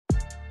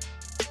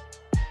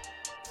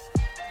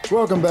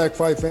Welcome back,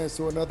 fight fans,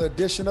 to another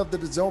edition of the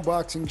DAZN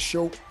Boxing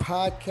Show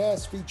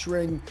Podcast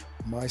featuring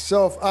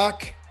myself,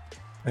 Ak.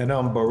 And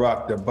I'm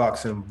Barack, the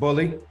boxing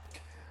bully.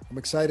 I'm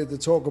excited to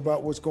talk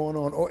about what's going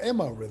on. Or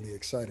am I really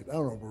excited? I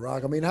don't know,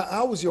 Barack. I mean,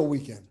 how was your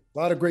weekend? A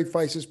lot of great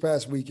fights this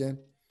past weekend.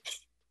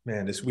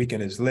 Man, this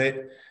weekend is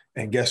lit.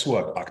 And guess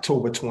what?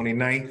 October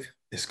 29th,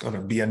 it's going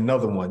to be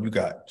another one. You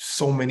got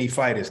so many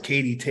fighters.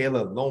 Katie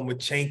Taylor,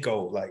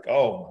 Lomachenko. Like,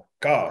 oh, my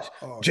gosh.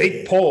 Oh, Jake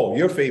man. Paul,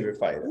 your favorite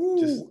fighter.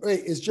 Ooh,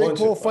 wait, is Jake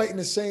Paul fighting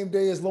the same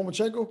day as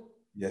Lomachenko?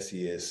 Yes,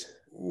 he is.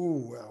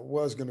 Ooh, I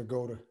was going to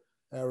go to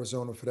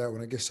Arizona for that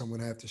one. I guess I'm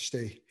going to have to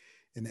stay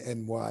in the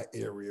NY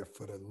area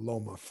for the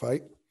Loma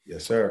fight.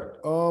 Yes, sir.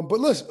 But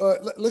let's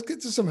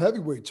get to some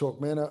heavyweight talk,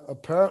 man.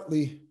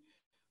 Apparently,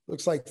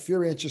 looks like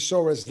Fury and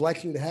Chisora is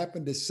likely to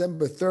happen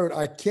December 3rd.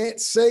 I can't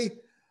say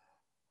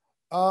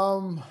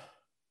I'm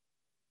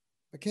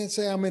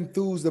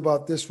enthused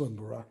about this one,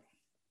 Barack.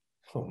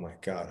 Oh my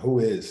God, who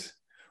is?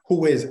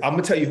 I'm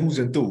gonna tell you who's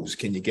enthused.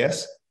 Can you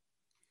guess?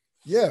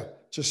 Yeah,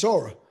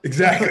 Chisora.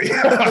 Exactly.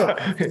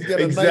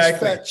 Get a nice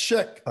fat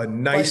check. A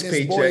nice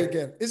paycheck.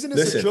 Again. Isn't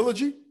this a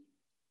trilogy?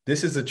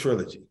 This is a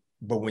trilogy.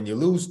 But when you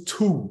lose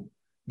two,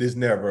 there's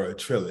never a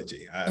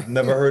trilogy. I've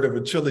never heard of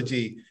a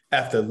trilogy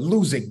after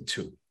losing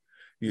two.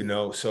 You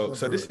know, so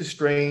this is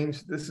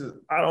strange. This is,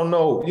 I don't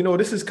know. You know,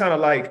 this is kind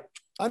of like,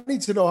 I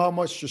need to know how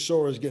much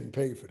Chisora is getting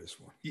paid for this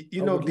one.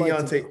 You know,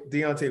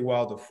 Deontay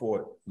Wilder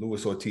fought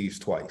Luis Ortiz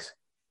twice.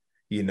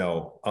 You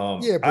know,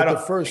 yeah, but the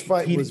first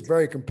fight was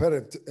very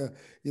competitive.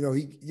 You know,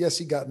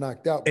 he got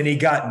knocked out, and he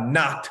got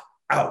knocked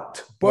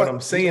out. But what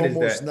I'm saying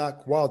is that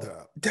knocked Wilder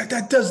out.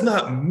 That does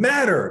not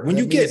matter when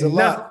you get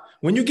knocked.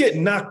 When you get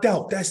knocked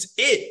out, that's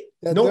it.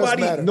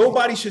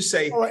 Nobody should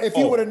say. All right, if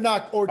he would have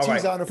knocked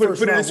Ortiz out in the first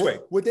round,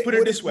 put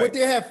it this way. Would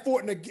they have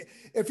fought again?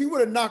 If he would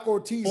have knocked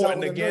Ortiz out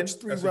in the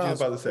next 3 rounds, what you're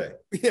about to say.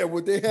 Yeah,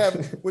 would they have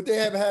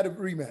had a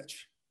rematch?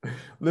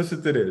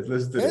 Listen to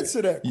this.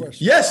 Answer that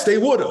question. Yes, they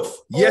would have.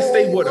 Yes,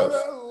 they would have.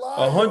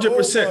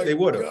 100% they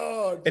would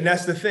have. And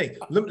that's the thing.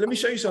 Let me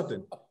show you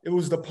something. It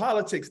was the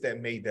politics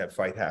that made that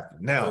fight happen.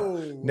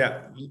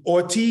 Now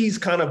Ortiz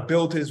kind of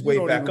built his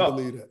way back up.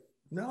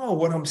 No,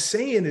 what I'm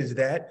saying is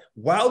that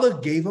Wilder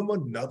gave him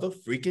another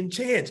freaking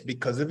chance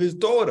because of his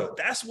daughter.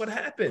 That's what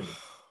happened.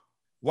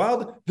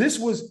 Wilder, this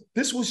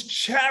was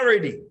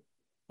charity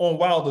on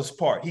Wilder's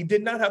part. He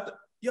did not have to.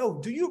 Yo,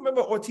 do you remember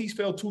Ortiz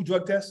failed 2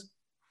 drug tests?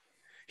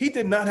 He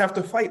did not have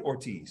to fight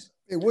Ortiz.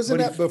 It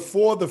wasn't that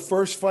before the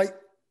first fight?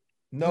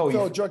 No, he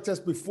failed drug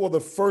test before the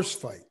first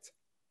fight.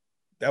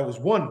 That was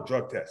 1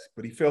 drug test,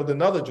 but he failed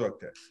another drug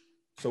test.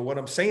 So what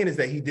I'm saying is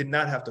that he did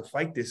not have to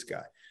fight this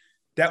guy.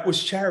 That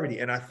was charity.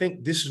 And I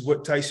think this is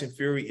what Tyson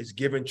Fury is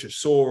giving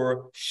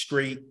Chisora,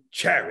 straight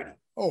charity.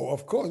 Oh,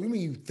 of course. You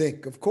mean you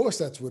think? Of course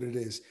that's what it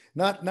is.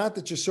 Not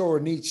that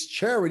Chisora needs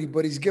charity,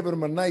 but he's giving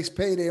him a nice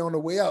payday on the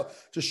way out.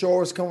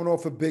 Chisora's coming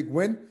off a big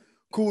win.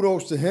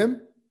 Kudos to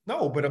him.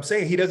 No, but I'm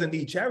saying he doesn't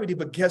need charity.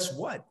 But guess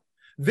what?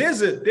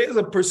 There's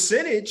a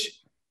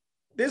percentage,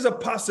 there's a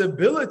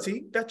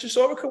possibility that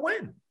Chisora could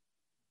win.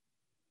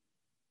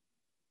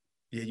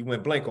 Yeah, you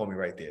went blank on me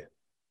right there.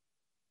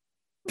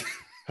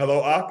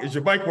 Hello, Ak, is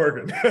your mic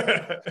working?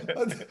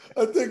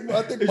 I think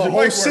my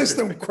whole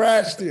system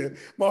crashed here.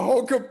 My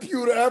whole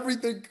computer,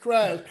 everything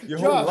crashed. Your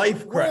whole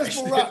life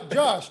crashed. Where's Barack?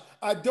 Josh,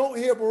 I don't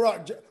hear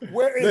Barack.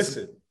 Where is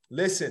he?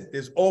 Listen,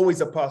 there's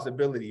always a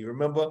possibility.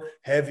 Remember,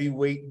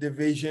 heavyweight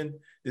division.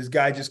 This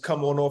guy just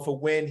come on off a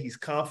win. He's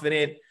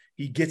confident.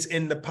 He gets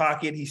in the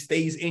pocket. He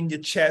stays in your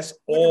chest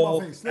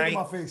all night. Look at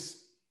my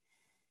face.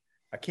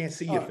 I can't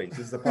see your face.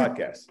 This is a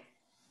podcast.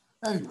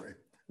 Anyway,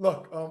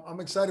 look, I'm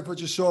excited for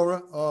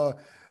Chisora.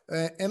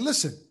 And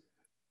listen,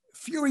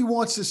 Fury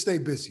wants to stay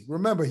busy.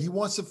 Remember, he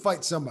wants to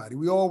fight somebody.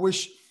 We all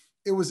wish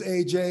it was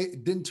AJ.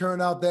 It didn't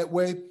turn out that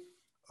way.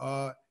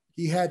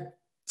 He had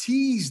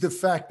teased the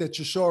fact that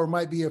Chisora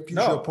might be a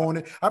future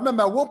opponent. I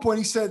remember at one point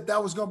he said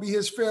that was going to be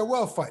his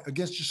farewell fight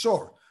against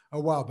Chisora a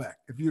while back.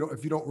 If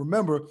you don't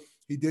remember,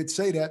 he did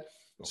say that.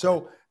 Okay.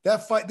 So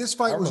this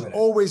fight was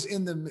always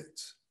in the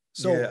midst.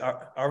 So yeah,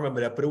 I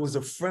remember that, but it was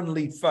a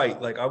friendly fight.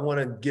 Like, I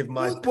want to give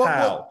my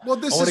pal. Well,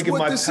 this is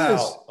what this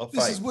is.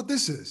 This is what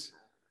this is.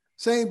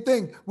 Same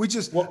thing. We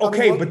just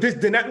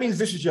then that means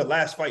this is your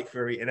last fight,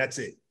 Fury, and that's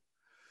it.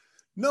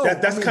 No,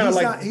 that's kind of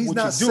like he's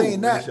not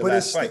saying that, but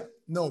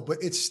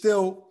it's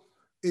still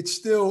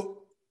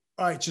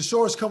all right.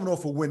 Chisora's coming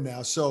off a win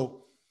now,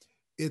 so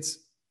it's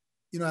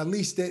at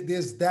least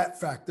there's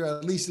that factor.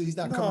 At least he's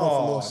not coming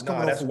off a loss.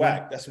 That's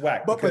whack. That's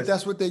whack. But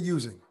that's what they're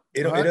using.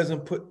 It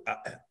doesn't put.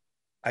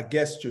 I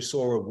guess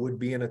Chisora would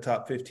be in the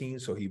top 15,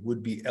 so he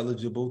would be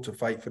eligible to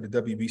fight for the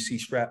WBC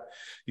strap,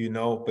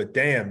 But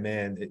damn,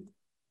 man,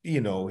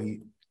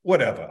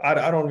 whatever.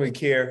 I don't really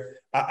care.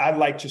 I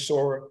like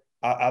Chisora.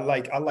 I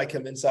like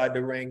him inside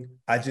the ring.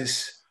 I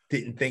just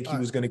didn't think he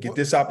was going to get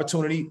this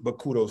opportunity, but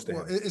kudos to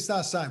him. It's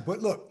not signed.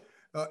 But look,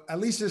 at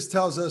least this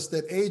tells us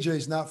that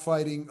AJ's not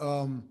fighting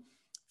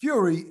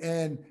Fury,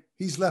 and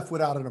he's left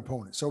without an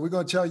opponent. So we're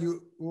going to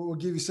we'll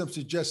give you some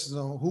suggestions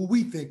on who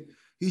we think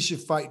he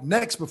should fight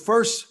next. But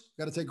first,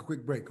 got to take a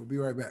quick break. We'll be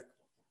right back.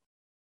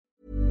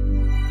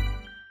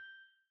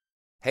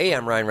 Hey,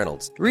 I'm Ryan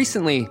Reynolds.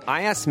 Recently,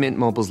 I asked Mint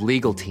Mobile's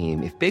legal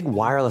team if big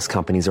wireless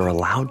companies are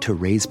allowed to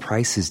raise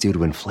prices due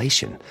to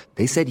inflation.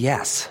 They said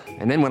yes.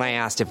 And then when I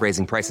asked if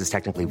raising prices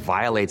technically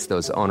violates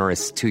those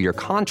onerous two-year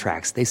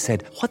contracts, they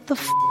said, "What the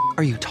f***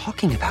 are you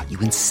talking about, you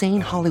insane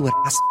Hollywood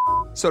ass?"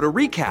 So to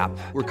recap,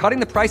 we're cutting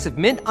the price of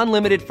Mint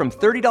Unlimited from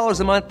 $30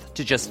 a month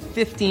to just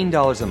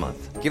 $15 a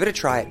month. Give it a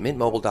try at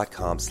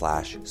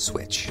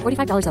mintmobile.com/switch.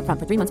 $45 up front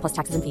for 3 months plus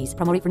taxes and fees.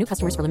 Promo rate for new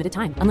customers for limited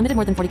time. Unlimited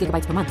more than 40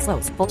 gigabytes per month.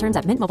 Slows full terms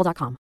at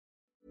mintmobile.com.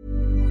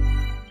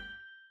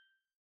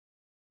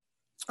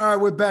 All right,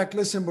 we're back.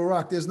 Listen,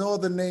 Barack, there's no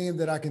other name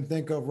that I can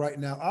think of right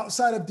now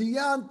outside of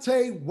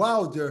Deontay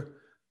Wilder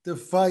to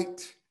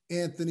fight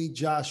Anthony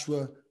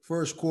Joshua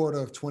first quarter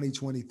of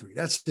 2023.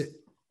 That's it.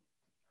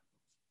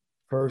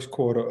 First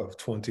quarter of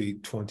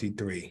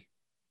 2023.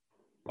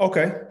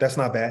 Okay, that's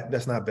not bad.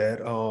 That's not bad.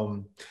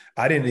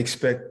 I didn't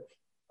expect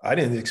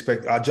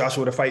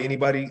Joshua to fight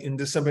anybody in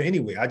December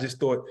anyway. I just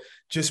thought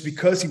just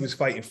because he was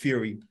fighting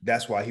Fury,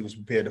 that's why he was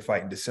prepared to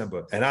fight in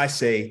December. And I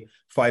say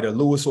fighter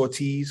Luis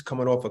Ortiz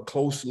coming off a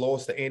close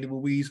loss to Andy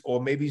Ruiz,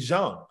 or maybe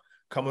Jean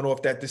coming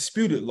off that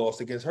disputed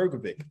loss against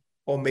Hrgovic,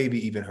 or maybe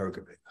even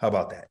Hrgovic. How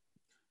about that?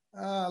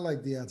 I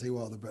like Deontay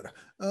Wilder better.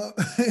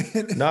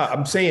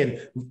 I'm saying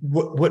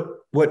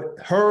what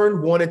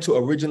Hearn wanted to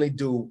originally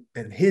do,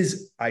 and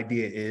his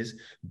idea is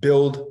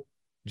build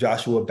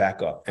Joshua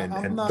back up,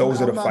 and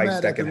those are the fights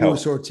that can help.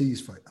 Luis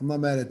Ortiz fight. I'm not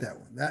mad at that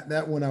one.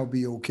 That one I'll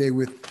be okay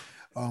with,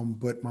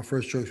 but my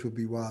first choice would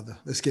be Wilder.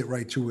 Let's get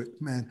right to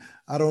it, man.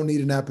 I don't need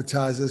an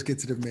appetizer. Let's get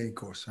to the main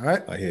course. All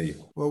right. I hear you.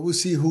 Well, we'll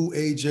see who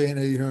AJ and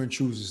Eddie Hearn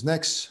chooses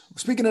next.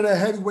 Speaking of that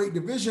heavyweight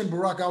division,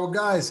 Barack, our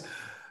guys,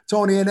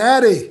 Tony and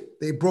Addy,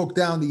 they broke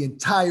down the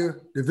entire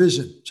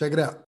division. Check it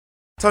out.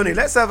 Tony,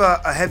 let's have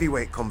a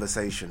heavyweight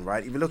conversation,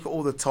 right? If you look at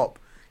all the top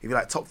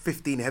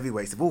 15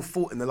 heavyweights, they've all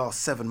fought in the last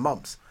 7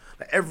 months.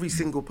 Like every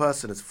single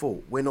person has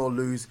fought, win or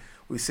lose.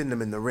 We've seen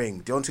them in the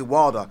ring. Deontay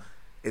Wilder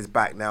is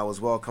back now as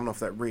well, coming off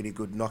that really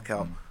good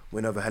knockout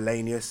win over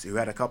Helenius, who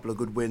had a couple of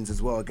good wins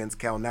as well against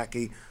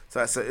Kalnacki.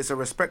 So it's a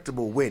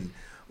respectable win.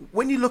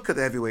 When you look at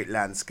the heavyweight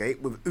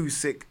landscape, with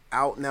Usyk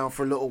out now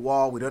for a little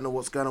while, we don't know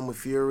what's going on with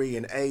Fury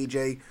and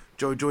AJ.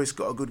 Joe Joyce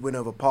got a good win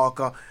over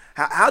Parker.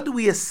 How do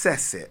we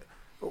assess it?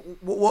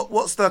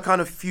 What's the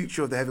kind of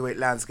future of the heavyweight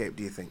landscape,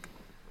 do you think?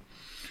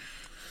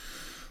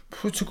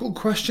 It's a good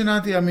question,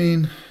 Addy. I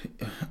mean,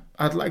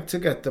 I'd like to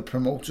get the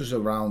promoters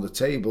around the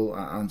table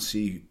and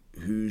see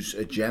whose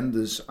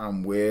agendas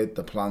and where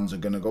the plans are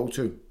going to go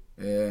to.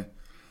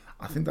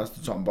 I think that's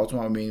the top and bottom.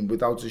 I mean,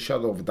 without a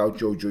shadow of a doubt,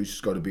 Joe Joyce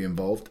has got to be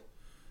involved.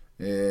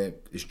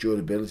 His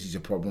durability is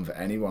a problem for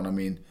anyone. I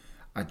mean,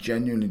 I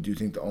genuinely do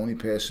think the only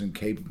person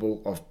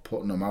capable of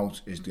putting him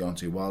out is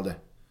Deontay Wilder.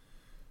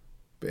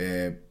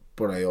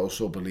 But I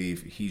also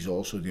believe he's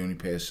also the only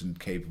person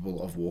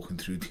capable of walking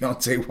through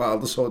Deontay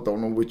Wilder, so I don't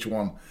know which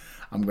one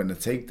I'm going to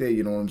take there,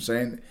 you know what I'm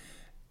saying?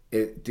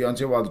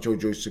 Deontay Wilder, Joe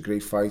Joyce is a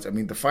great fight. I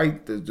mean, the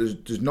fight,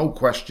 there's no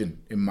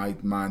question in my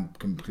mind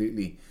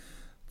completely.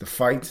 The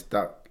fight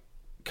that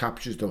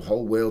captures the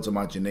whole world's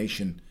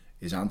imagination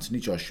is Anthony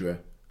Joshua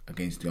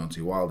against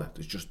Deontay Wilder.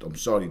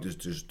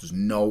 There's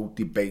no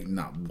debating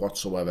that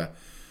whatsoever.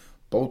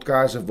 Both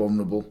guys are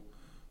vulnerable.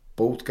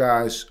 Both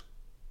guys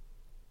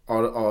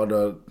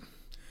are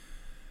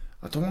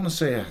I don't want to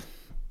say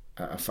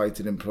a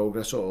fighter in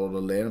progress or a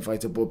learning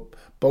fighter, but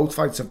both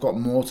fights have got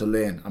more to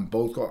learn, and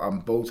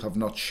both have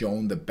not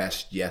shown the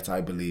best yet, I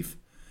believe.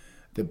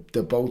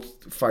 They're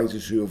both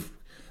fighters who have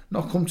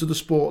not come to the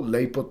sport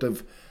late, but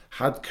they've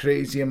had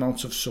crazy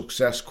amounts of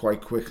success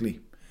quite quickly,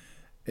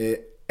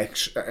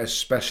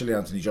 especially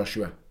Anthony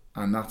Joshua,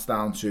 and that's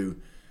down to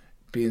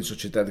being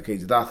such a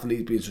dedicated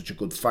athlete, being such a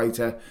good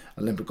fighter,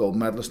 Olympic gold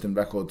medalist in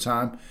record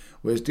time,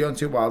 whereas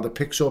Deontay Wilder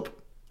picks up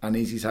an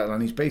easy title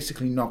and he's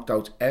basically knocked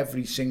out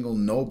every single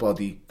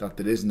nobody that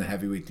there is in the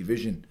heavyweight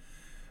division.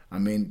 I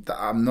mean,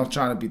 I'm not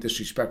trying to be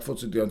disrespectful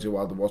to Deontay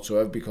Wilder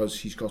whatsoever, because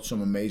he's got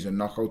some amazing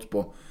knockouts,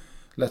 but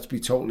let's be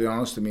totally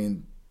honest. I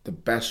mean, the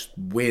best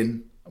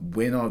win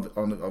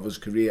of his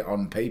career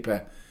on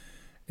paper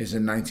is a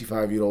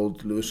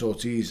 95-year-old Luis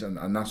Ortiz,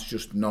 and that's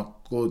just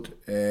not good.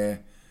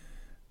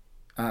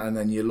 And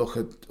then you look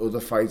at other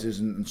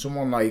fighters, and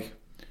someone like,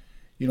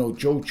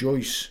 Joe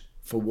Joyce,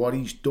 for what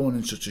he's done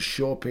in such a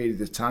short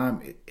period of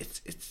time,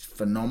 it's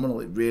phenomenal.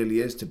 It really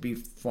is. To be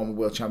former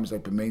world champions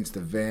like Bermane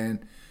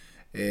Stiverne,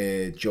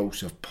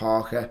 Joseph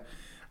Parker,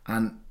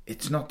 and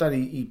it's not that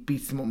he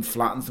beats them up and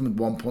flattens them with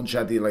one punch,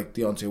 Eddie, like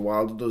Deontay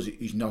Wilder does.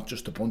 He's not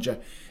just a puncher.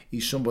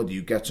 He's somebody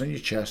who gets on your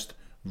chest,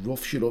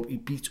 roughs you up. He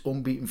beats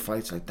unbeaten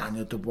fights like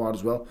Daniel Dubois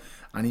as well,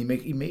 and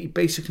he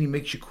basically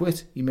makes you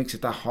quit. He makes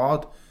it that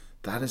hard.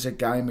 That is a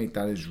guy, mate,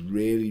 that is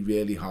really,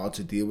 really hard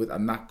to deal with,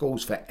 and that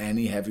goes for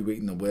any heavyweight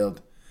in the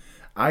world.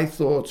 I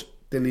thought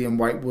Dillian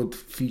White would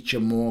feature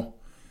more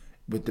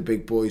with the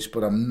big boys,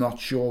 but I'm not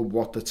sure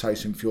what the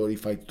Tyson Fury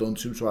fight done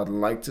to him, so I'd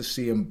like to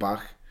see him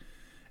back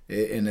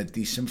in a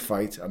decent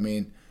fight. I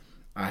mean,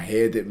 I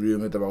heard it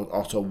rumoured about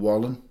Otto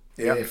Wallen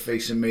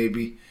facing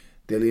maybe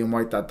Dillian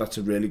White. That's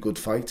a really good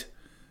fight.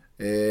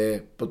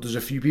 But there's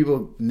a few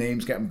people,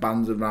 names getting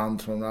banded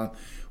around, thrown around.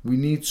 We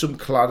need some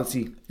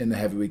clarity in the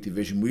heavyweight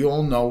division. We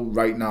all know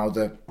right now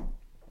that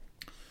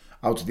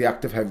out of the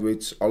active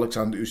heavyweights,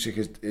 Alexander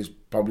Usyk is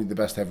probably the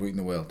best heavyweight in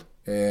the world.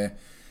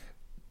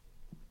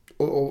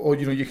 Or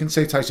you can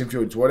say Tyson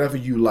Fury, it's whatever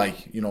you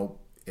like.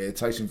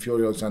 Tyson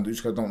Fury, Alexander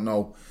Usyk, I don't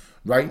know.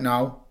 Right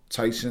now,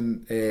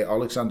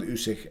 Alexander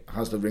Usyk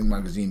has the Ring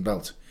Magazine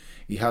belt.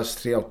 He has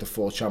 3 out of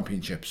 4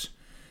 championships.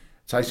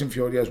 Tyson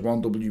Fury has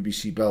 1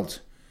 WBC belt.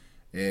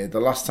 The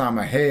last time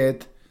I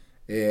heard,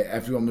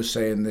 everyone was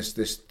saying this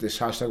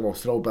hashtag about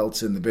throw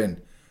belts in the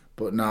bin.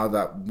 But now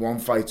that one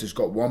fighter's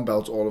got 1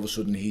 belt, all of a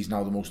sudden he's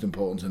now the most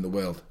important in the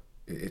world.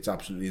 It's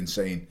absolutely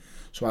insane.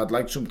 So I'd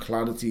like some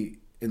clarity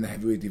in the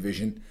heavyweight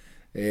division.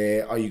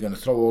 Are you going to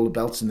throw all the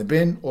belts in the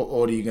bin,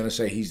 or are you going to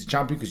say he's the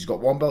champion because he's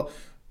got 1 belt?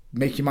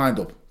 Make your mind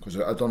up, because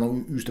I don't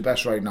know who's the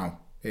best right now.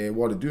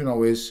 What I do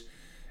know is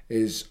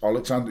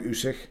Alexander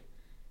Usyk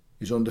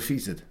is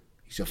undefeated.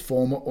 He's a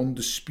former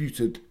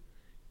undisputed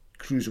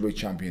cruiserweight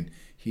champion.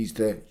 He's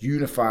the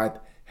unified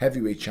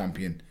heavyweight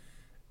champion.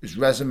 His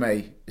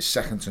resume is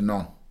second to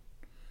none.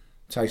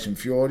 Tyson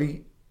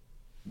Fury,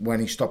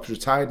 when he stops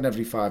retiring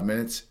every 5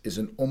 minutes, is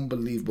an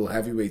unbelievable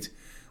heavyweight.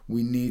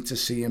 We need to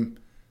see him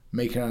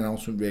make an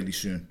announcement really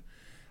soon.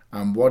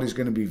 And what is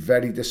going to be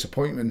very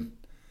disappointing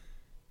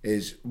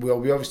is, we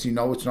obviously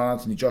know it's not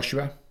Anthony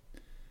Joshua,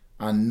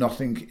 and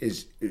nothing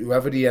is,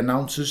 whoever he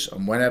announces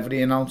and whenever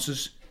he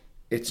announces,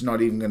 it's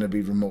not even going to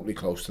be remotely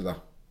close to that.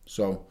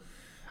 So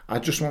I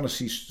just want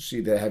to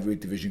see the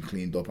heavyweight division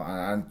cleaned up,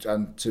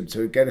 and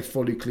to get it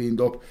fully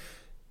cleaned up,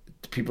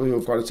 the people who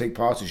have got to take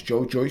part is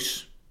Joe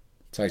Joyce,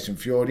 Tyson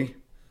Fury,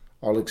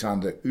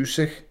 Alexander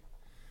Usyk,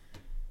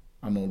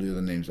 and all the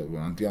other names that we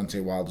want.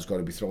 Deontay Wilder's got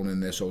to be thrown in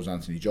there, so is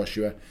Anthony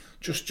Joshua.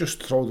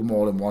 Just throw them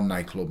all in one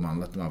nightclub, man.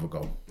 Let them have a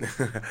go.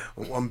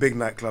 One big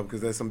nightclub, because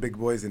there's some big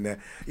boys in there.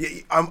 Yeah,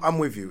 I'm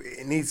with you.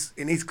 It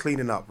needs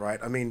cleaning up, right?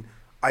 I mean,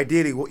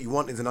 ideally, what you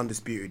want is an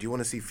undisputed. You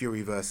want to see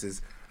Fury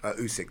versus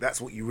Usyk. That's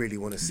what you really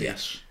want to see.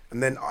 Yes.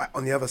 And then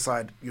on the other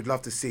side, you'd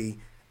love to see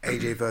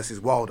AJ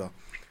versus Wilder.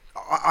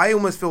 I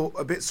almost feel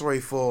a bit sorry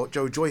for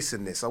Joe Joyce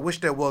in this. I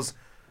wish there was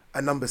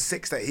a number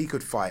 6 that he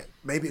could fight.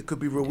 Maybe it could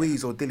be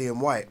Ruiz or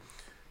Dillian White.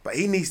 But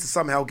he needs to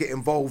somehow get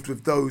involved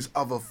with those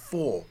other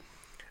 4.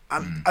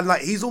 And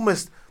like, he's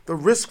almost, the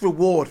risk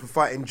reward for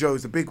fighting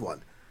Joe's a big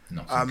one.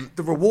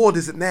 The reward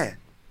isn't there.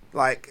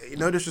 Like,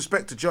 no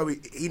disrespect to Joe,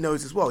 he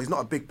knows as well. He's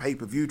not a big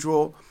pay-per-view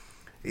draw.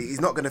 He's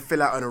not going to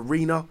fill out an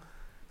arena.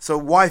 So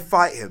why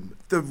fight him?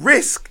 The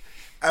risk,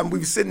 and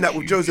we've seen that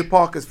with Joseph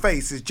Parker's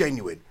face, is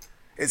genuine.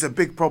 It's a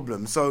big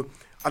problem. So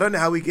I don't know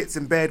how he gets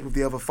in bed with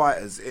the other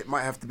fighters. It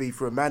might have to be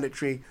for a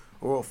mandatory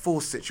or a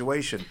forced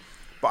situation.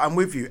 But I'm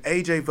with you.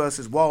 AJ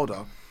versus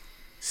Wilder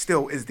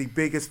still is the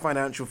biggest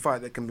financial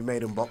fight that can be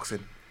made in boxing.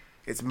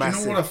 It's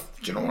massive.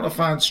 Do you know what I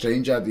find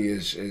strange, Eddie,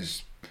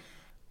 is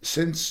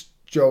since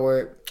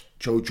Joe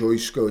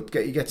Joyce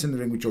he gets in the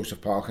ring with Joseph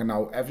Parker,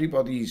 now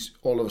everybody's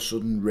all of a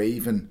sudden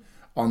raving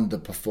on the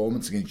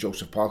performance against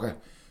Joseph Parker.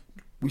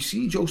 We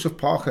see Joseph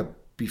Parker,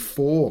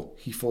 before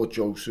he fought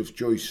Joseph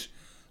Joyce,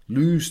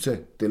 lose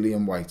to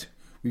Dillian White.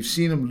 We've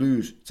seen him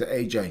lose to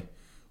AJ.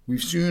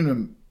 We've seen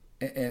him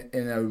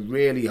in a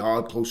really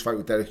hard close fight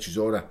with Derek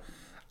Chisora.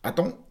 I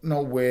don't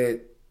know where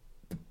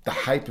the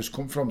hype has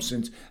come from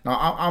since.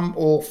 Now, I'm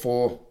all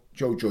for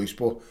Joe Joyce,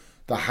 but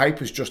the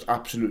hype is just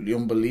absolutely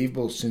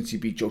unbelievable since he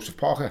beat Joseph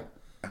Parker.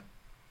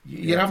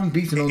 You haven't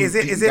beaten him. Is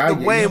it the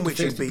way in which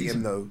he beat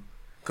him, though?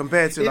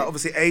 Compared to, like,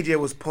 obviously, AJ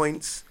was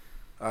points,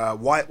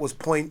 White was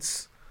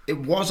points. It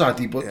was,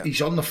 Addy, but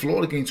he's on the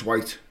floor against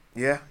White.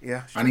 Yeah.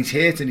 Sure. And he's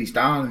hurt and he's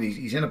down and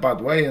he's in a bad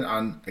way.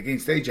 And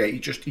against AJ,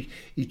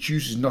 he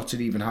chooses not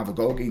to even have a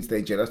go against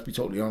AJ. Let's be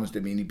totally honest. I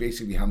mean, he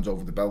basically hands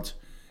over the belt.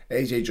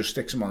 AJ just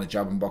sticks him on a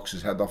jab and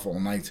boxes his head off all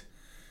night.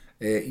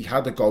 He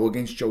had a go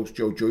against Joe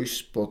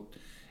Joyce, but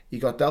he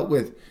got dealt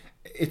with.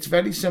 It's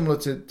very similar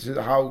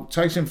to how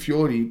Tyson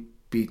Fury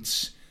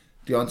beats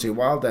Deontay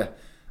Wilder.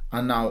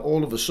 And now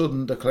all of a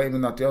sudden they're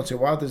claiming that Deontay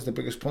Wilder is the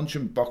biggest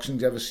puncher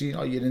boxing's ever seen.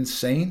 Are you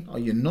insane? Are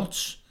you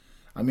nuts?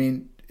 I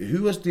mean,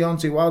 who has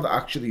Deontay Wilder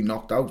actually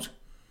knocked out?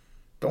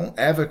 Don't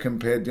ever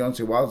compare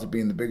Deontay Wilder to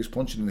being the biggest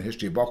puncher in the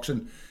history of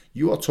boxing.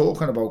 You are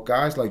talking about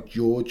guys like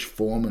George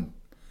Foreman.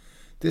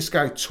 This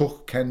guy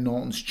took Ken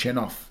Norton's chin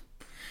off.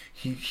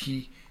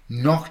 He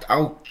knocked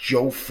out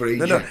Joe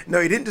Frazier. No,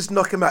 he didn't just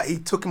knock him out. He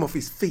took him off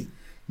his feet.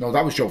 No,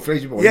 that was Joe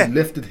Frazier. But he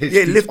lifted his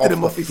feet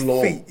off the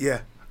floor. His feet,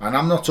 yeah. And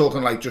I'm not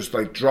talking just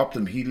dropped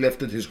him. He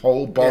lifted his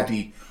whole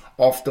body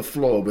off the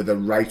floor with a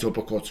right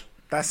uppercut.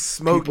 That's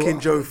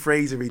smoking Joe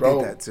Frazier. He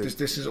did that too.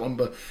 This is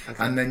unbelievable.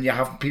 Okay. And then you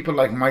have people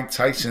like Mike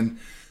Tyson,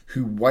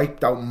 who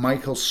wiped out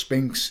Michael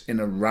Spinks in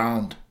a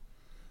round.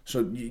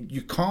 So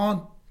you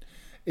can't.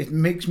 It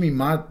makes me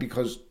mad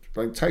because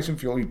like Tyson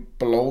Fury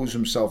blows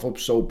himself up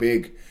so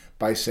big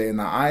by saying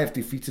that I have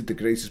defeated the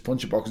greatest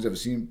puncher boxing's ever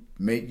seen.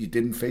 Mate, you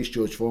didn't face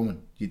George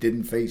Foreman. You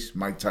didn't face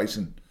Mike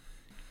Tyson.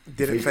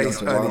 Didn't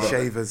face Ernie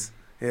Shavers.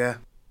 Yeah.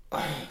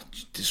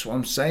 This is what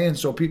I'm saying.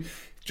 So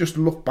just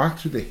look back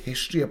through the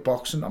history of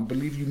boxing, and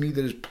believe you me,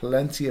 there is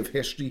plenty of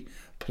history,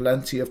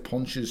 plenty of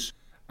punches.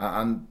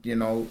 And, you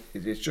know,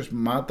 it's just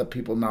mad that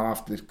people now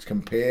have to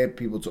compare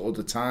people to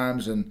other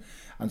times and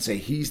say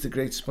he's the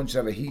greatest puncher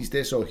ever, he's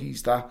this or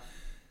he's that.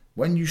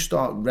 When you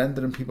start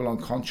rendering people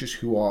unconscious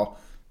who are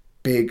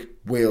big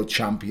world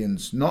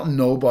champions, not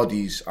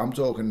nobodies, I'm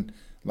talking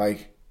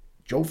like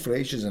Joe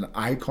Frazier's an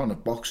icon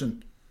of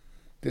boxing.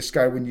 This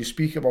guy, when you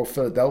speak about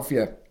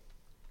Philadelphia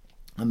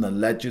and the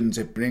legends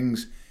it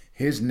brings,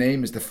 his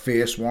name is the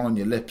first one on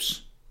your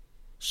lips.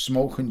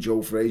 Smoking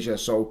Joe Frazier.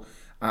 So,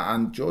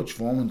 and George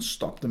Foreman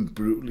stopped him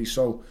brutally.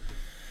 So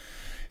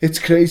it's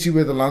crazy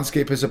where the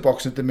landscape is of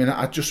boxing at the minute.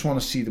 I just want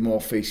to see them all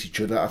face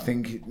each other. I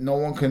think no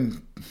one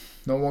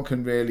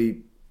can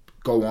really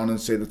go on and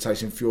say that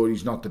Tyson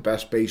Fury's not the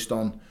best based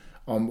on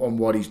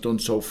what he's done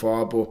so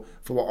far. But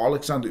for what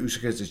Alexander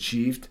Usyk has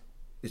achieved,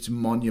 it's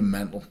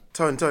monumental.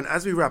 Tone,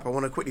 as we wrap, I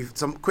want to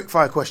some quick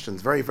fire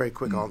questions, very, very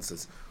quick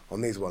answers on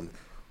these ones.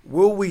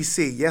 Will we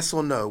see, yes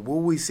or no, will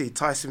we see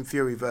Tyson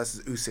Fury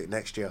versus Usyk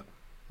next year?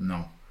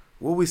 No.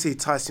 Will we see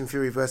Tyson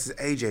Fury versus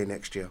AJ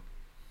next year?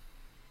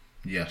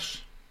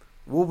 Yes.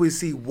 Will we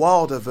see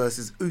Wilder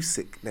versus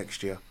Usyk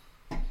next year?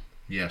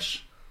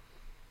 Yes.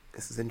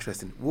 This is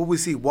interesting. Will we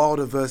see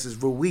Wilder versus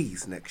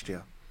Ruiz next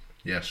year?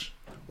 Yes.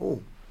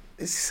 Oh,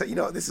 this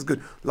is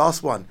good.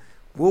 Last one.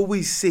 Will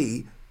we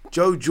see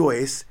Joe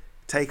Joyce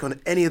take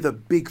on any of the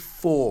big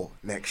four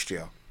next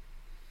year?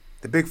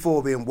 The big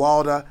four being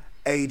Wilder,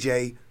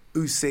 AJ,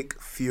 Usyk,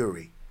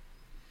 Fury.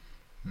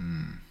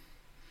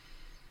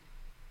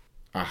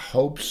 I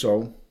hope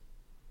so,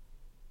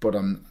 but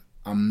I'm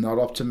not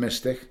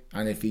optimistic.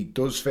 And if he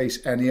does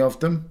face any of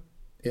them,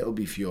 it'll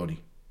be Fury.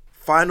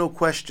 Final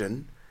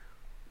question,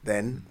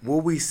 then.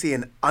 Will we see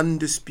an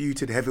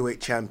undisputed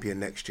heavyweight champion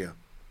next year?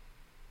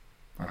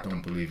 I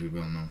don't believe we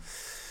will, no.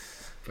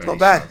 It's not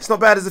bad. It's not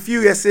bad. There's a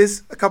few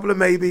yeses, a couple of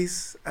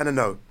maybes, and a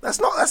no. That's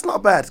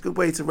not bad. It's a good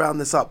way to round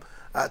this up.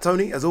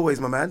 Tony, as always,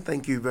 my man,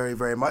 thank you very,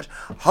 very much.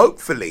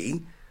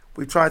 Hopefully,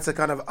 we've tried to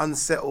kind of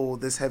unsettle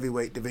this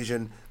heavyweight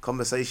division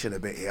conversation a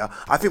bit here.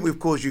 I think we've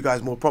caused you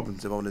guys more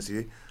problems, if I'm honest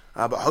with you.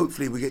 But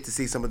hopefully we get to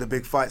see some of the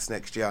big fights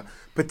next year.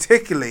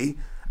 Particularly,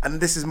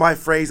 and this is my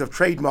phrase, I've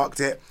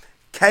trademarked it,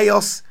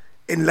 chaos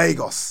in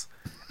Lagos.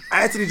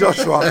 Anthony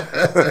Joshua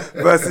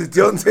versus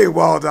Deontay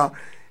Wilder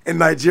in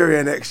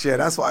Nigeria next year.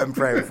 That's what I'm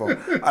praying for.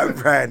 I'm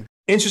praying.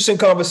 Interesting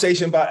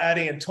conversation about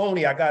Ade and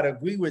Tony. I got to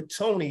agree with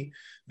Tony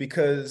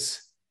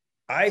because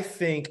I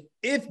think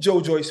if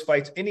Joe Joyce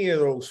fights any of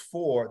those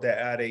four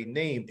that Ade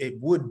named, it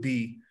would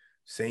be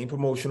same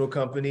promotional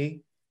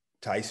company,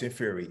 Tyson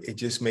Fury. It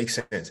just makes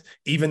sense.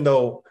 Even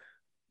though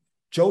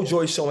Joe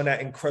Joyce showing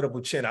that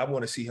incredible chin, I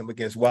want to see him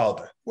against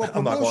Wilder. Well,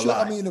 I'm not going to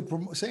lie. I mean,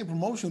 the same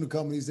promotional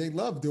companies, they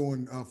love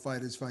doing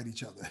fighters fight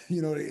each other.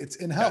 You know, it's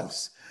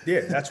in-house.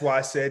 Yeah, that's why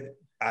I said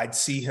I'd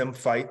see him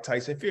fight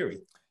Tyson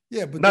Fury.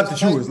 Yeah, but not that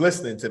you was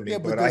listening to me, yeah,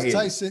 but I hear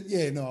Tyson. You.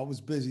 Yeah, no, I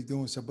was busy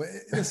doing something.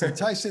 But listen,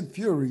 Tyson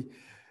Fury,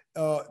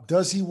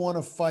 does he want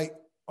to fight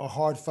a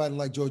hard fighter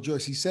like Joe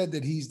Joyce? He said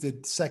that he's the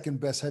second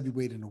best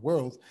heavyweight in the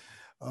world.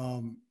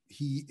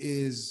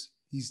 He's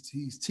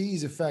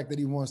teased the fact that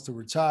he wants to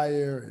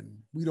retire, and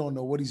we don't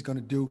know what he's going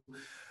to do.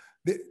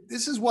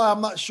 This is why I'm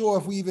not sure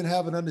if we even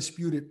have an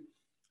undisputed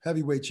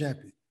heavyweight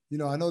champion. You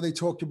know, I know they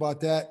talked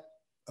about that.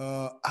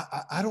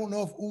 I don't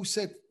know if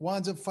Usyk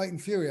winds up fighting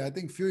Fury. I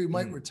think Fury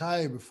might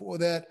retire before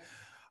that.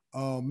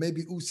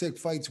 Maybe Usyk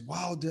fights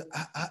Wilder.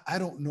 I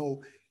don't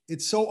know.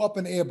 It's so up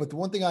in the air. But the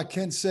one thing I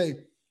can say,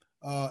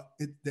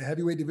 the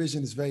heavyweight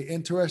division is very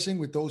interesting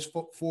with those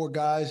four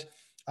guys.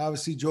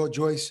 Obviously, Joe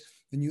Joyce,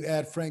 and you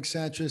add Frank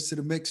Sanchez to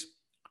the mix,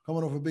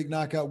 coming off a big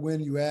knockout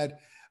win. You add,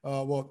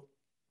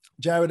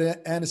 Jared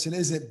Anderson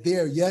isn't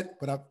there yet,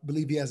 but I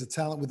believe he has a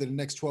talent within the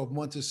next 12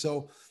 months or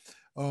so.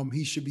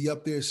 He should be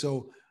up there.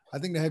 So I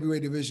think the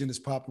heavyweight division is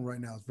popping right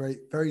now. It's very,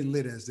 very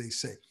lit, as they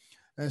say.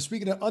 And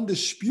speaking of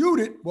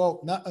undisputed,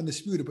 well, not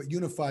undisputed, but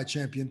unified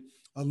champion,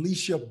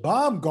 Alycia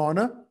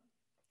Baumgardner,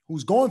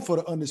 who's going for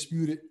the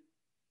undisputed,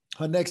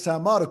 her next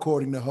time out,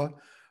 according to her,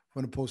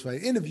 from the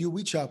post-fight interview,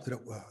 we chopped it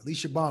up with her.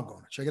 Alycia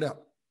Baumgardner. Check it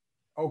out.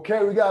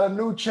 Okay, we got a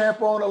new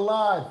champ on the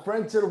line.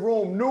 Friend to the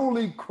room,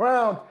 newly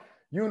crowned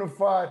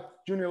unified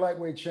junior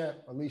lightweight champ,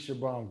 Alycia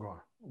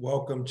Baumgardner.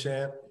 Welcome,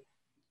 champ.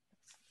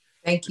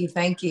 Thank you.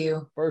 Thank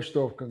you. First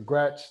off,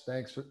 congrats.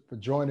 Thanks for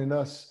joining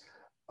us.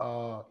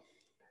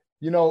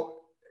 You know,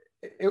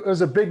 it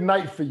was a big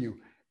night for you.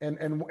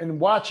 And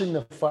watching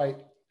the fight,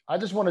 I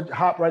just want to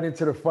hop right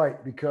into the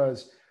fight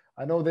because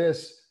I know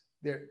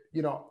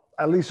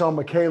at least on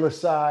Michaela's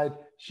side,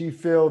 she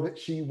feel that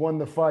she won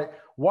the fight.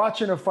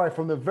 Watching the fight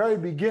from the very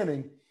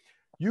beginning,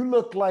 you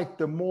looked like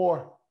the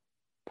more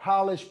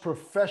polished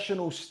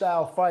professional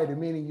style fighter,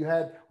 meaning you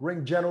had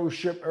ring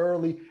generalship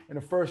early in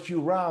the first few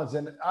rounds.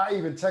 And I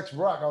even text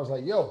Brock, I was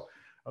like, yo,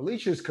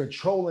 Alicia's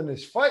controlling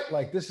this fight.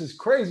 Like, this is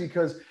crazy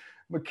because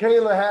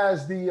Michaela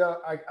has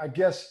I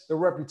guess the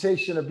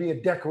reputation of being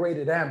a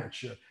decorated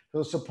amateur.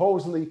 So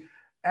supposedly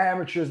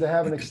amateurs that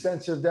have an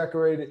extensive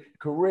decorated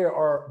career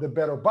are the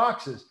better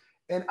boxers.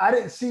 And I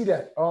didn't see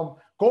that.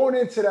 going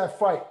into that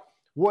fight,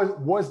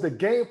 was the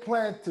game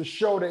plan to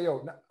show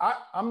that,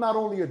 I'm not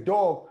only a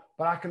dog,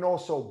 but I can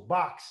also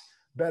box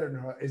better than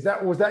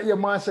her? Was that your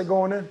mindset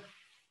going in?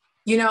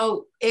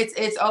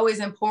 It's always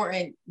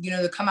important,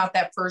 to come out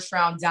that first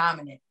round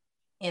dominant.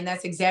 And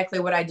that's exactly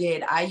what I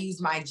did. I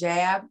used my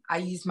jab. I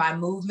used my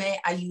movement.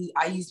 I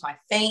used my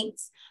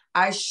feints.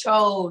 I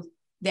showed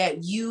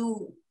that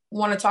you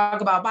want to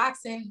talk about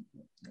boxing,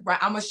 right?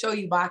 I'm going to show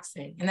you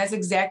boxing. And that's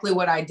exactly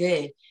what I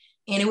did.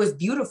 And it was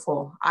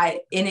beautiful.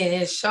 And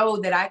it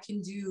showed that I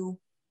can do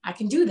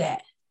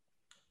that.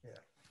 Yeah.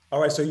 All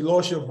right. So you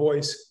lost your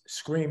voice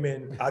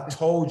screaming, I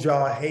told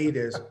y'all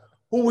haters.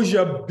 Who was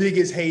your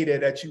biggest hater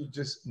that you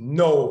just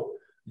know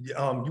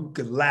you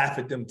could laugh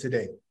at them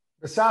today?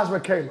 Besides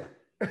Michaela.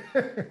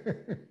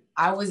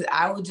 I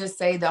would just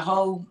say the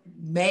whole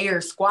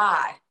mayor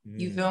squad.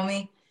 You feel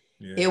me?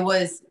 Yeah.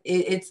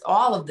 It's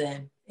all of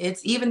them.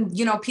 It's even,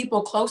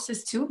 people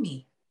closest to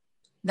me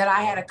that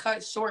I had to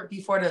cut short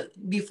before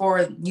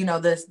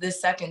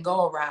this second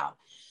go around.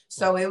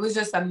 So it was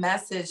just a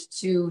message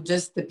to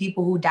just the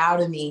people who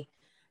doubted me.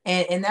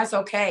 And that's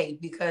okay,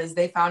 because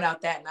they found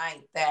out that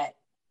night that,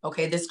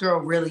 okay, this girl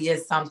really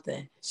is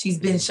something. She's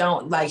been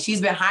shown, like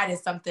she's been hiding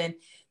something.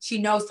 She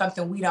knows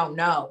something we don't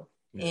know.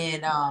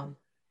 And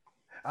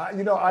I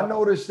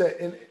noticed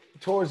that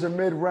towards the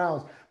mid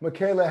rounds,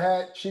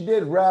 Michaela she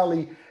did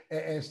rally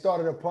and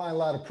started applying a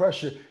lot of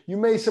pressure. You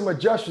made some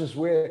adjustments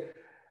where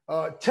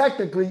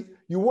technically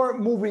you weren't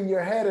moving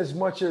your head as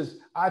much as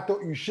I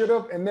thought you should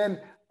have. And then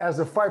as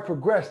the fight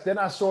progressed, then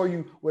I saw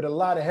you with a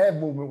lot of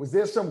head movement. Was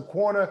there some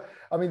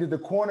did the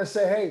corner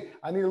say, hey,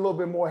 I need a little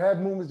bit more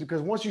head movements?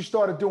 Because once you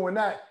started doing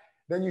that,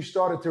 then you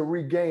started to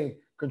regain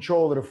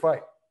control of the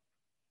fight.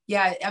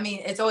 Yeah,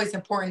 it's always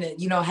important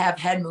to, have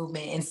head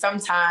movement. And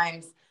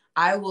sometimes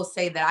I will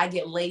say that I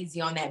get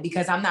lazy on that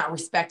because I'm not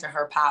respecting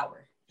her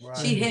power. Right.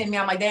 She hit me,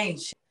 I'm like, dang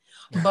shit.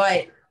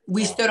 But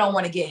we still don't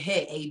want to get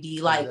hit, AB.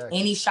 Like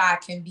any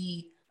shot can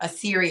be a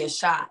serious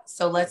shot.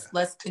 So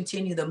let's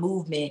continue the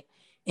movement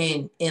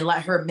and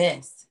let her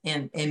miss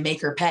and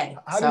make her pay.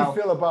 How do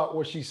you feel about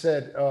what she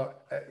said,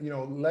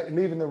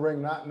 leaving the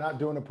ring, not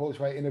doing a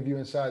post-fight interview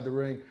inside the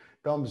ring,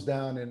 thumbs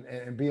down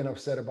and being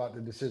upset about the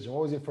decision?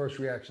 What was your first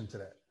reaction to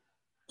that?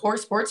 Poor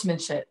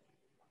sportsmanship.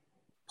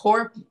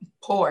 Poor.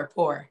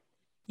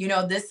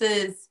 This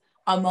is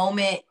a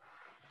moment,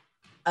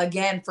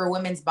 again, for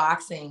women's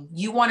boxing.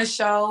 You want to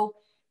show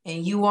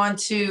and you want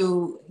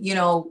to,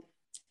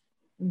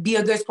 be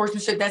a good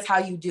sportsmanship. That's how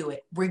you do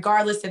it,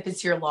 regardless if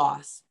it's your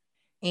loss.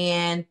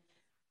 And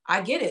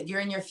I get it.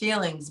 You're in your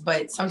feelings,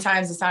 but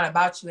sometimes it's not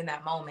about you in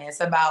that moment. It's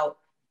about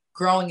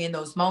growing in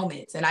those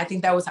moments. And I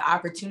think that was an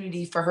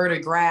opportunity for her to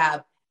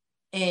grab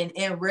and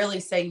really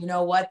say, you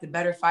know what, the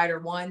better fighter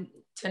won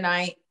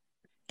tonight.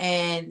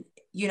 And,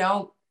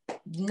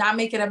 not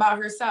make it about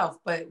herself,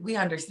 but we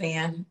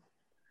understand.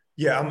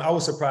 Yeah, I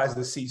was surprised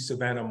to see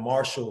Savannah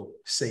Marshall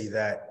say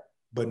that,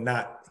 but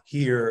not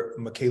hear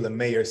Michaela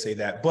Mayer say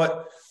that.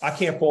 But I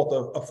can't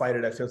fault a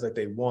fighter that feels like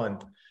they won.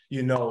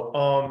 When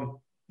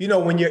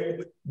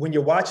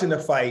you're watching the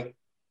fight,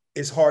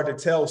 it's hard to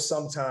tell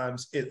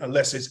sometimes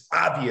unless it's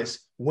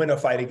obvious when a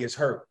fighter gets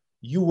hurt.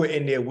 You were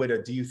in there with her.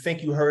 Do you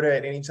think you heard her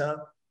at any time?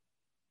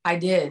 I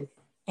did.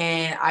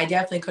 And I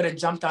definitely could have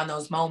jumped on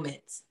those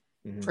moments.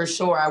 For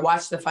sure. I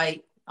watched the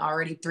fight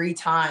already 3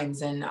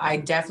 times and I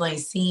definitely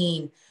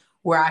seen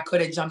where I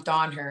could have jumped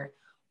on her.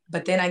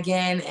 But then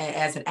again,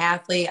 as an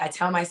athlete, I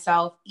tell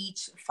myself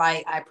each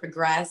fight I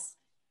progress.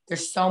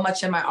 There's so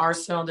much in my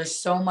arsenal. There's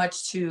so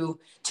much to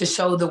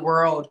show the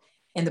world.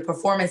 And the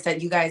performance that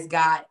you guys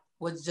got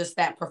was just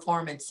that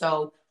performance.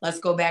 So let's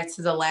go back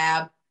to the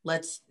lab.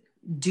 Let's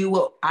do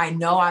what I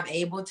know I'm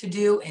able to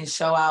do and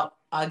show out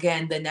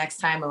again the next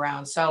time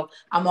around. So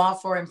I'm all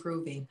for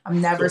improving. I'm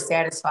never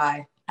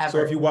satisfied. Ever. So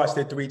if you watched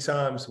it 3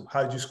 times,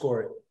 how did you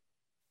score it?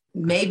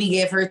 Maybe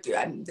give her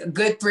a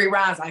good 3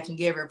 rounds. I can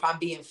give her, if I'm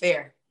being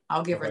fair.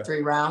 I'll give her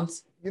 3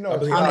 rounds. And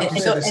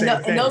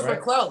those were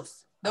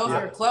close. Those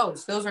were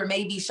close. Those are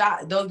maybe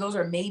shot. Those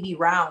are maybe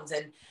rounds.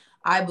 And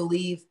I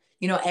believe,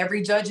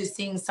 every judge is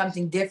seeing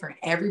something different.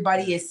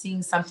 Everybody is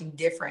seeing something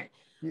different.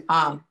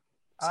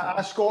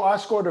 I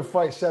scored the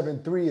fight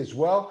 7-3 as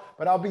well.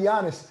 But I'll be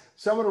honest,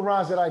 some of the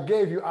rounds that I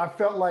gave you, I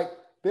felt like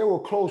they were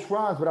close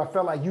rounds, but I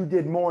felt like you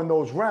did more in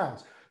those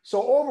rounds.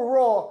 So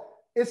overall,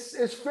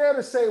 it's fair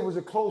to say it was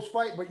a close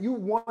fight, but you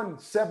won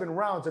 7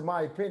 rounds, in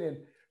my opinion.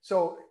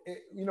 So,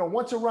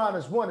 once a round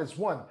is won, it's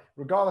won,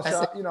 regardless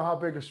of, how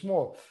big or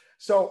small.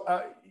 So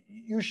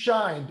you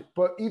shined,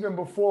 but even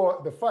before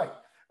the fight,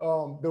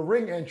 the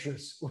ring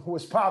entrance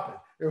was popping.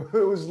 It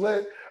was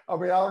lit. I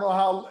don't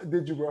know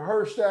did you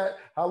rehearse that?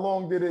 How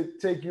long did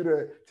it take you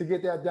to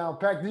get that down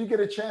packed? Did you get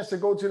a chance to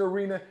go to the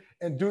arena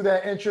and do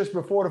that entrance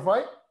before the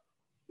fight?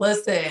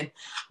 Listen,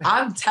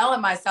 I'm telling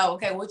myself,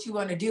 okay, what you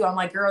want to do? I'm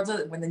like, girl,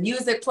 when the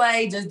music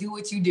play, just do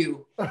what you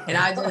do. And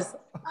I just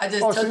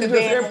took so you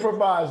just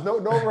improvised, no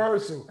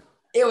rehearsal.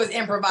 It was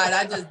improvised.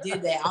 I just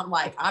did that. I'm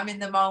like, I'm in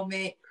the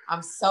moment.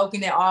 I'm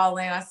soaking it all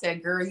in. I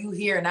said, girl, you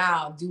here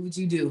now. Do what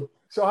you do.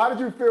 So how did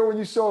you feel when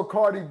you saw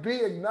Cardi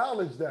B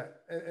acknowledge that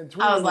and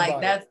tweet I was like,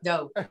 about that's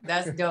dope.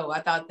 That's dope.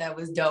 I thought that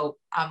was dope.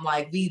 I'm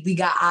like, we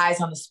got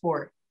eyes on the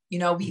sport. You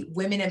know,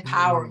 women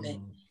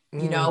empowerment.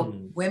 You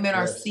know, women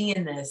are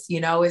seeing this. You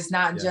know, it's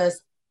not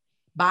just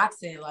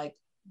boxing. Like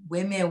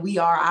women, we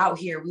are out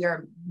here. We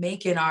are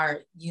making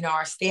our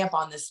stamp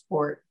on this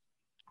sport.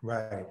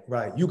 Right,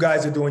 right. You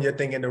guys are doing your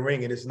thing in the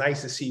ring, and it's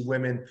nice to see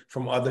women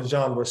from other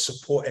genres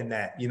supporting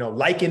that, you know,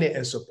 liking it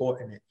and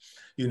supporting it.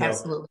 You know,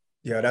 absolutely.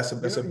 Yeah, that's a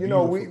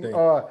beautiful thing.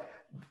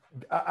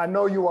 I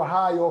know you were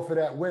high off of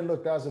that win.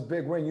 Look, that was a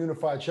big win,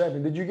 unified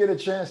champion. Did you get a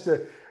chance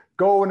to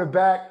go in the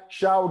back,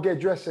 shower, get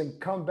dressed, and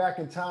come back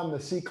in time to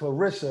see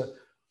Clarissa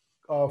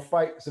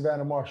fight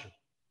Savannah Marshall?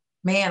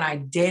 Man, I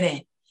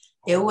didn't.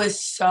 It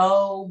was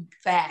so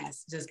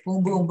fast, just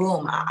boom, boom,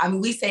 boom. I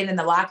mean, we stayed in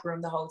the locker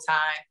room the whole time.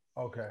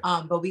 Okay.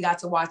 But we got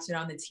to watch it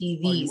on the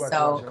TV.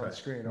 On the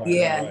screen.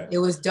 Okay. It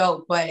was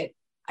dope. But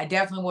I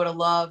definitely would have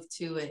loved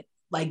to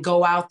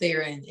go out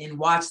there and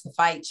watch the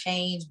fight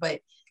change. But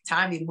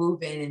time be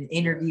moving and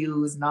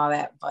interviews and all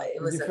that. But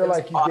it was. Did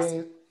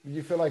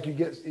you feel like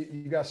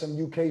you got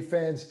some UK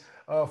fans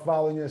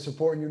following you and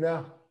supporting you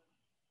now?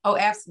 Oh,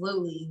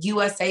 absolutely.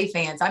 USA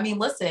fans. I mean,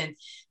 listen,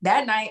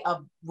 that night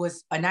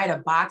was a night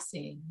of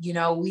boxing. You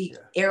know,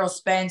 Errol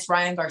Spence,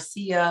 Ryan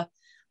Garcia,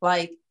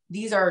 like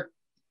these are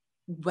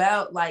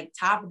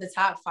top of the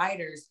top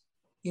fighters,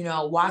 you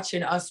know,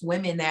 watching us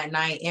women that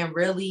night and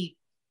really,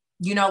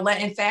 you know,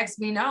 letting facts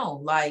be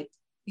known. Like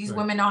these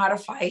women know how to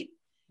fight,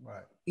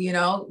 right? You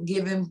know,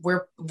 given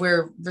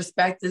where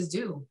respect is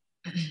due.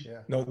 Yeah,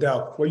 no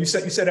doubt. Well, you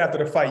said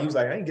after the fight, you was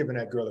like, I ain't giving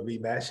that girl a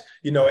rematch,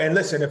 you know. And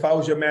listen, if I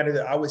was your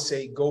manager, I would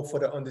say go for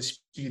the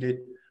undisputed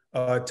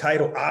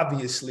title.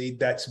 Obviously,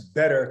 that's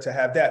better to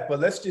have that. But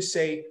let's just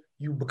say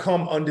you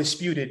become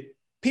undisputed.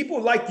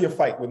 People liked your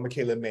fight with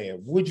Michaela Mayer.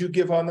 Would you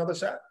give her another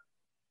shot?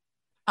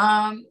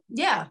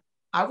 Yeah,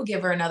 I would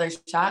give her another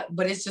shot,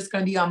 but it's just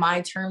going to be on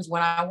my terms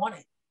when I want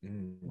it.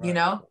 Right. You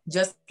know,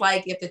 just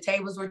like if the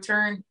tables were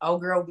turned,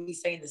 girl would be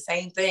saying the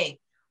same thing.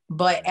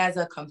 But as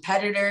a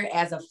competitor,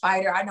 as a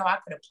fighter, I know I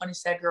could have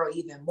punished that girl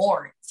even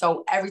more.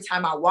 So every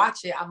time I watch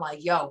it, I'm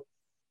like, yo,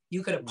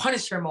 you could have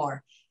punished her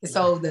more. And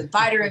so the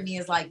fighter in me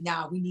is like,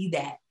 nah, we need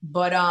that.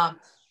 But,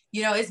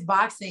 you know, it's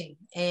boxing.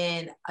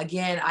 And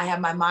again, I have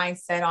my mind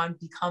set on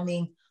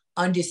becoming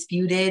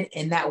undisputed,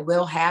 and that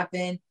will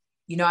happen.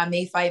 You know, I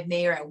may fight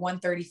Mayer at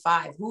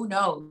 135. Who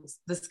knows?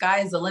 The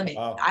sky is the limit.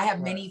 I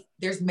have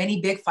there's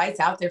many big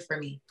fights out there for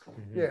me.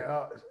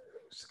 Yeah.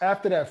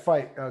 After that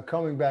fight,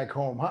 coming back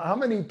home, how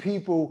many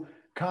people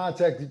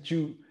contacted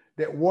you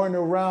that weren't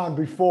around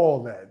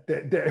before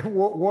that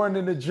weren't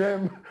in the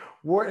gym,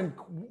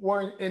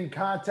 weren't in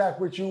contact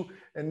with you,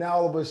 and now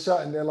all of a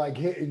sudden they're like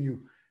hitting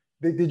you?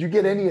 Did you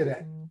get any of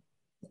that?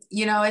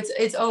 You know,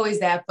 it's always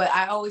that, but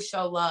I always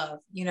show love.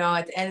 You know,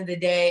 at the end of the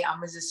day,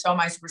 I'm gonna just show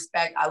my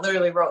respect. I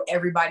literally wrote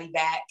everybody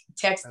back,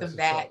 text them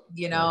back.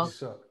 You know,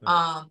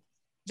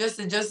 just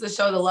to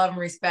show the love and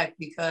respect,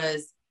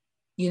 because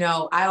you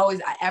know, I always,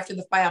 after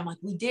the fight, I'm like,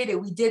 we did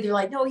it. They're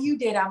like, no, you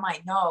did. I'm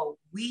like, no,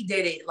 we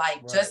did it.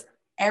 Like just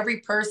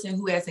every person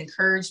who has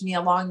encouraged me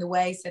along the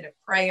way, said a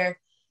prayer,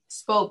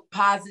 spoke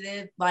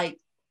positive, like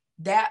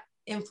that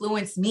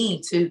influenced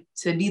me to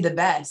be the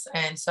best.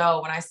 And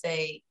so when I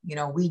say, you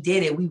know, we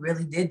did it, we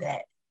really did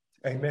that.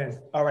 Amen.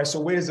 All right. So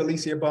where's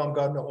Alycia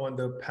Baumgardner on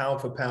the pound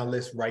for pound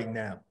list right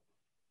now?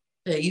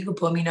 Yeah, you can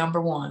put me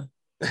number one.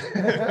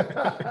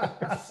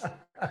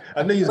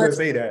 I knew you was going to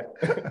say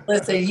that.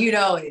 Listen, you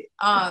know it.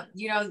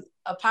 You know,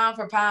 a pound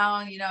for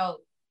pound, you know,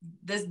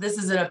 this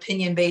is an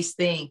opinion-based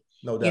thing.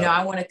 No doubt. You know,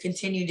 I want to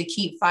continue to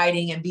keep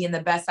fighting and being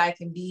the best I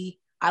can be.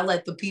 I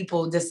let the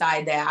people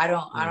decide that. I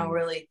don't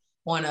really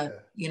want to,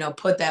 you know,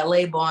 put that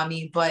label on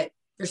me, but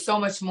there's so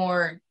much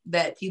more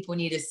that people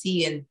need to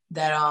see and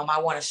that I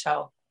want to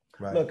show.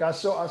 Right. Look, I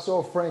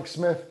saw Frank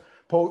Smith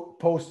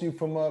post you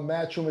from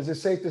Matchroom. Is it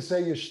safe to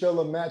say you're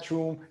still a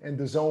Matchroom and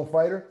DAZN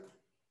fighter?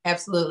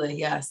 Absolutely,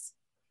 yes.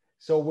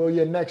 So will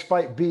your next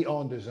fight be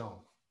on DAZN?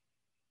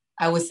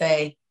 I would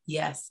say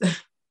yes.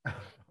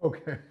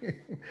 Okay.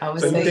 I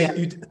would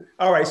say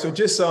all right. So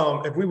just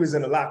if we was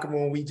in the locker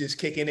room, we just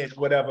kicking it,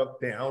 whatever.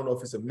 Then I don't know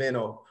if it's a men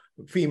or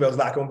females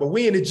locker room, but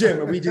we in the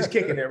gym and we just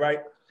kicking it,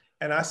 right?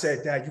 And I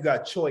said, Dad, you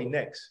got Choi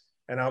next.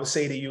 And I would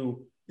say to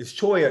you, is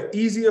Choi an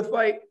easier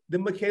fight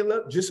than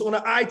Michaela, just on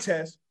an eye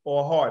test,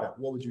 or harder?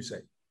 What would you say?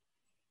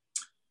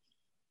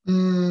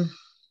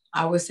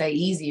 I would say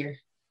easier.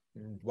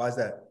 Why is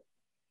that?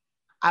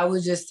 I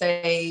would just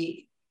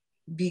say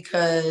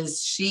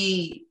because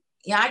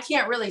I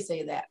can't really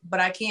say that, but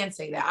I can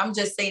say that. I'm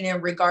just saying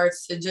in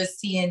regards to just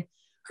seeing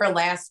her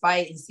last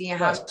fight and seeing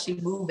how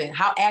she's moving.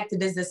 How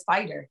active is this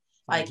fighter?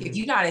 Like, if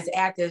you're not as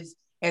active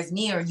as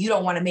me, or you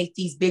don't want to make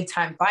these big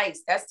time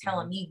fights, that's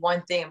telling me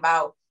one thing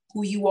about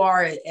who you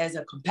are as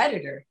a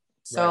competitor.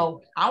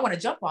 So I want to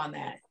jump on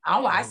that.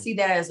 I see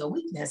that as a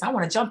weakness. I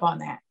want to jump on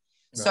that.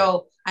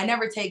 So I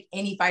never take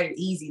any fighter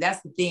easy.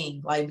 That's the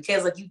thing. Like,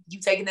 because like you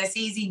taking this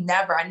easy,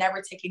 never. I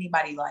never take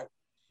anybody light.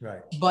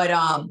 Right. But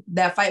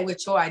that fight with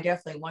Choi, I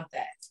definitely want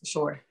that for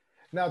sure.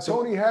 Now,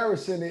 Tony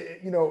Harrison,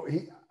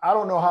 I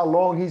don't know how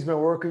long he's been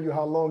working you,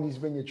 how long he's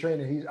been your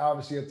trainer. He's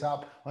obviously a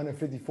top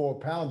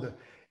 154-pounder.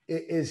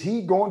 Is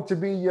he going to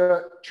be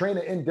your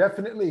trainer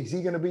indefinitely? Is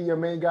he going to be your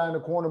main guy in the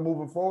corner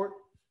moving forward?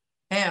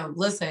 Man,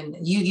 listen,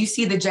 you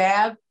see the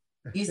jab,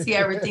 you see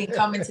everything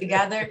coming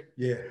together.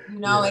 Yeah.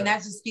 And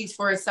that just speaks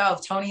for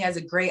itself. Tony has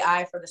a great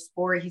eye for the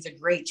sport. He's a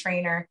great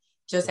trainer,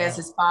 just as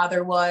his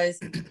father was.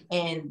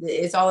 And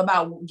it's all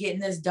about getting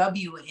this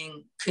W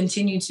and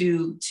continue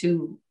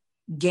to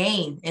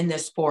gain in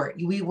this sport.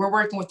 We're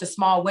working with the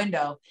small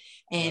window,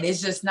 and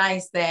it's just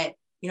nice that,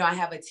 I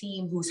have a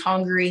team who's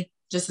hungry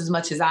just as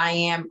much as I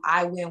am.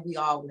 I win, we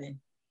all win.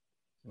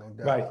 No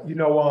doubt. Right.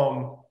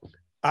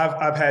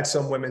 I've had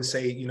some women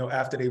say,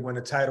 after they win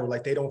a title,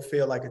 like they don't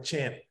feel like a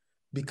champ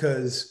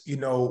because,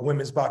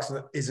 women's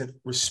boxing isn't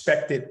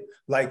respected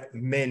like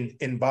men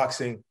in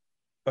boxing.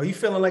 Are you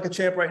feeling like a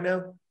champ right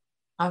now?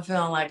 I'm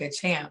feeling like a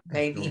champ,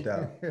 baby. No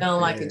doubt.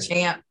 Feeling like a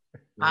champ.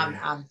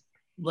 I'm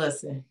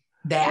listen.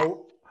 That.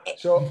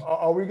 So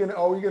are we gonna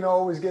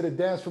always get a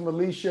dance from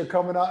Alycia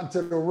coming out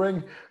into the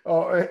ring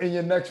in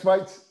your next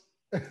fights?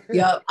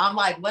 Yep. I'm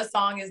like, what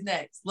song is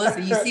next?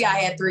 Listen, you see I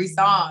had 3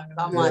 songs.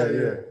 I'm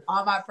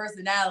all my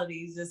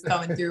personalities just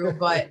coming through.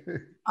 But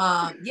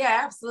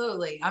yeah,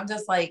 absolutely. I'm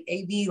just like,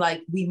 AB,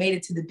 like we made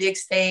it to the big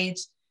stage,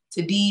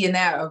 to be in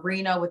that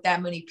arena with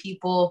that many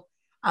people.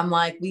 I'm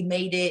like, we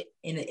made it.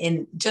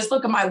 And just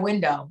look at my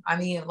window. I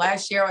mean,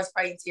 last year I was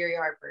fighting Terry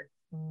Harper.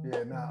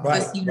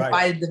 Just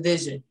unified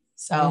division.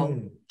 So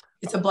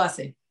it's a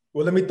blessing.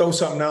 Well, let me throw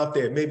something out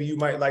there. Maybe you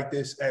might like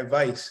this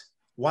advice.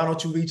 Why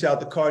don't you reach out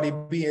to Cardi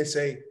B and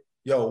say,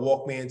 yo,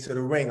 walk me into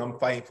the ring. I'm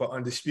fighting for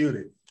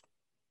Undisputed.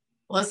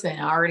 Listen,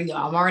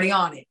 I'm already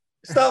on it.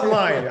 Stop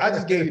lying. I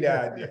just gave you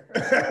that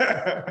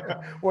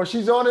idea. Well,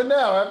 she's on it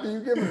now after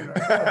you give it.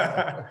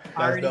 That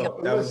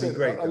would be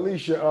great.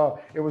 Alycia,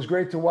 it was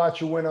great to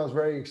watch you win. I was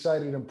very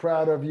excited and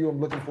proud of you. I'm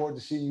looking forward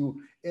to seeing you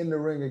in the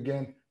ring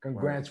again.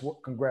 Congrats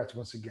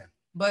once again.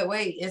 But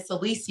wait, it's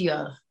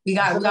Alycia. We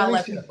got to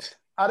let people.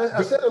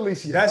 I said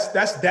Alycia.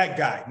 That's that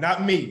guy,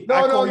 not me.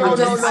 No. You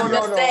said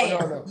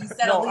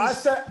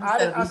Alycia.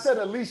 I said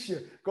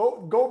Alycia.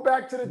 Go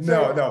back to the tape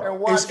and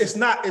watch. It's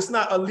not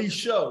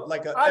Alycia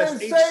like a I didn't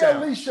SH say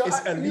sound. Alycia. It's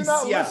Alycia. You're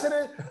not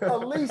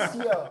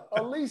listening.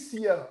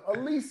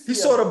 Alycia. He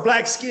saw the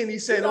black skin. He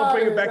said, "Don't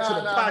bring it back to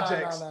the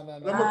projects."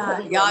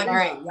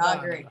 Y'all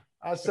great.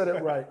 I said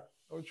it right.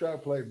 Don't try to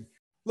play me.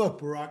 Look,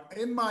 Barack.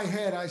 In my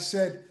head, I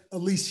said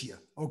Alycia.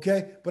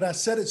 Okay, but I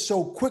said it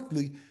so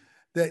quickly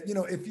that,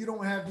 if you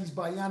don't have these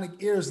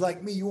bionic ears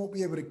like me, you won't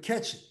be able to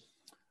catch it.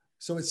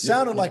 So it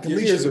sounded like your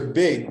Alycia. ears are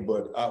big,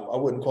 but I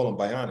wouldn't call them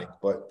bionic.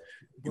 But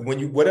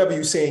whatever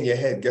you say in your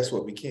head, guess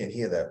what? We can't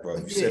hear that, bro.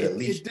 You said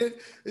Alycia.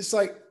 It's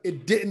like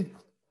it didn't.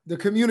 The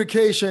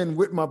communication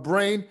with my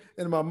brain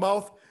and my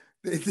mouth,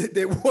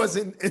 it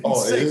wasn't in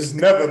sync. It's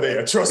never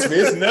there. Trust me,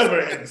 it's never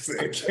in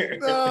sync.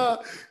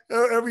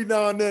 Every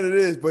now and then it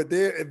is, but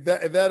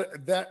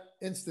that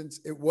instance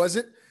it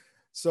wasn't.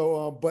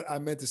 So, but I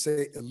meant to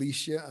say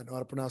Alycia. I know how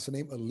to pronounce her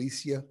name,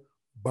 Alycia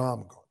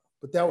Baumgardner.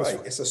 But that was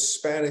right. It's a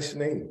Spanish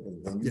name,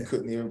 and you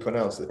couldn't even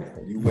pronounce it.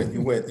 You went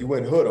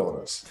hood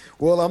on us.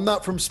 Well, I'm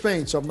not from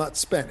Spain, so I'm not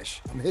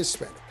Spanish. I'm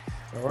Hispanic.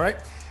 All right.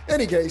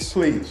 Any case,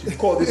 please. You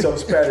called yourself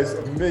Spanish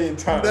a million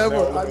times. I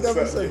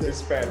never said that.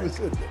 Spanish.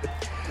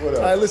 All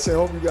right. Listen. I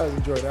hope you guys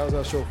enjoyed. That was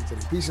our show for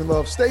today. Peace and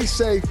love. Stay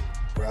safe.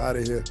 We're out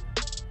of here.